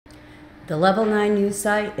The Level 9 News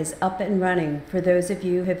Site is up and running for those of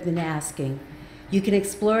you who have been asking. You can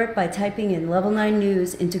explore it by typing in Level 9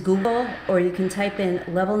 News into Google, or you can type in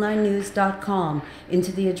level9news.com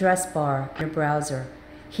into the address bar in your browser.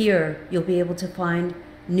 Here, you'll be able to find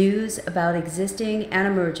news about existing and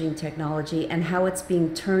emerging technology and how it's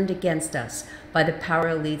being turned against us by the power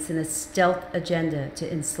elites in a stealth agenda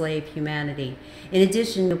to enslave humanity. In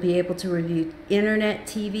addition, you'll be able to review internet,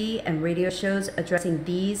 TV, and radio shows addressing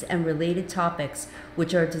these and related topics,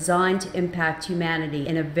 which are designed to impact humanity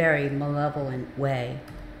in a very malevolent way.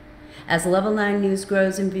 As Level 9 News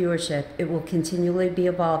grows in viewership, it will continually be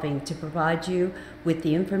evolving to provide you with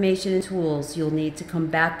the information and tools you'll need to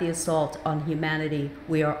combat the assault on humanity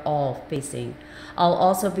we are all facing. I'll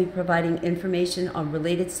also be providing information on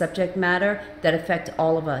related subject matter that affect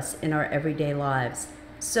all of us in our everyday lives.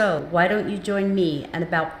 So why don't you join me and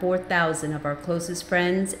about 4,000 of our closest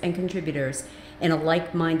friends and contributors in a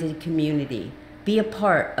like-minded community? Be a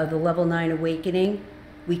part of the Level 9 awakening.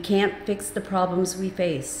 We can't fix the problems we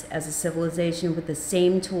face as a civilization with the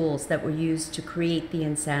same tools that were used to create the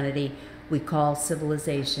insanity we call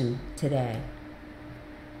civilization today.